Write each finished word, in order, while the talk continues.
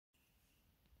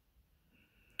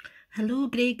Hello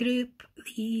Grey Group,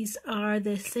 these are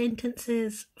the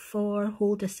sentences for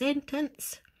Hold a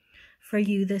Sentence for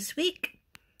you this week.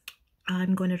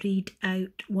 I'm going to read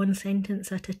out one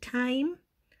sentence at a time,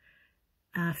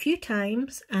 a few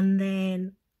times, and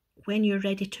then when you're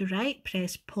ready to write,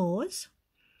 press pause.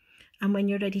 And when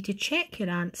you're ready to check your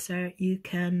answer, you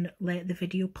can let the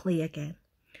video play again.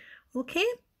 Okay?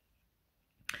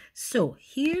 So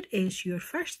here is your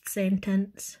first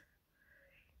sentence.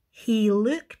 He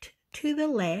looked to the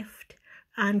left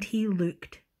and he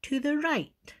looked to the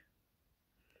right.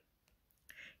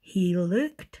 He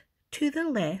looked to the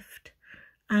left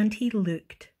and he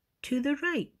looked to the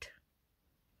right.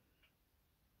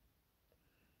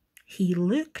 He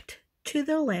looked to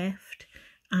the left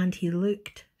and he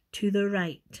looked to the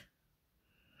right.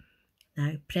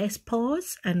 Now press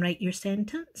pause and write your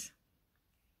sentence.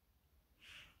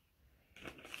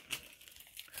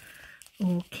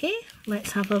 Okay,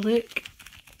 let's have a look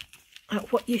at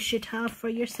what you should have for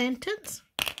your sentence.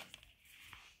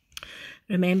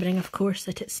 Remembering, of course,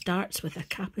 that it starts with a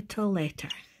capital letter.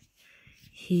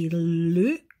 He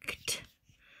looked.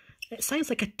 It sounds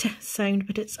like a T sound,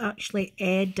 but it's actually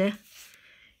ed.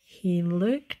 He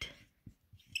looked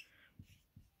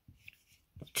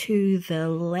to the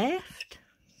left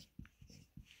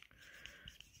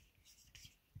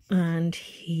and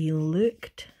he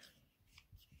looked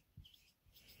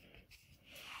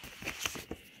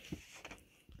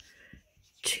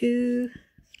to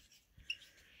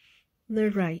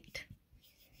the right.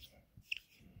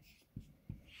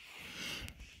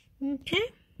 Okay.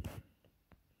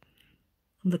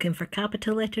 I'm looking for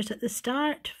capital letters at the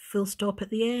start, full stop at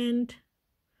the end,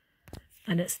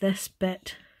 and it's this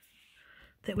bit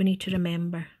that we need to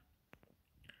remember.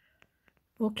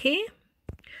 Okay.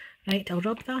 Right, I'll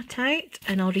rub that out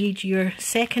and I'll read your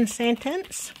second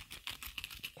sentence.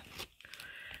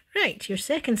 Right, your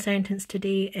second sentence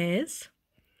today is: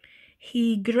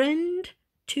 he grinned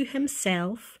to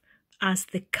himself as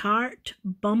the cart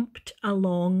bumped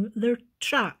along the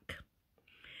track.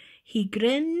 He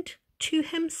grinned to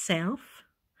himself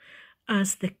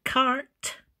as the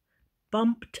cart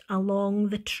bumped along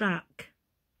the track.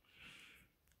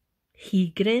 He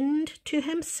grinned to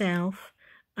himself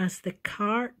as the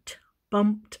cart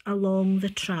bumped along the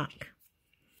track.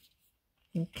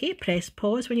 Okay, press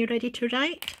pause when you're ready to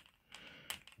write.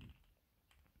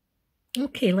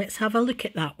 Okay, let's have a look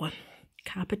at that one.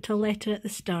 Capital letter at the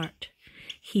start.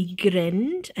 He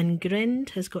grinned, and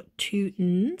grinned has got two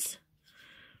N's.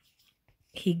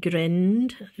 He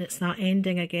grinned, and it's that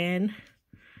ending again,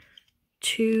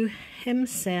 to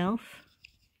himself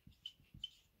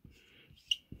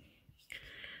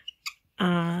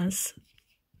as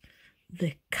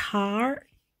the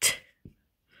cart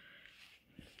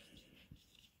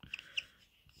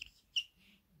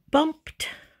bumped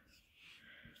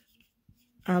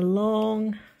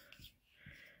along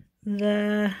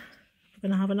the, we're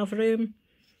going to have enough room,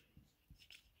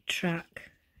 track.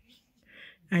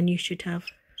 And you should have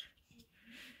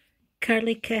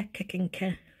curly k, kicking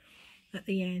k at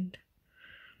the end.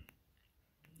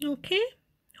 Okay,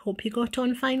 hope you got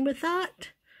on fine with that.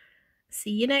 See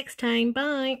you next time.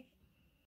 Bye.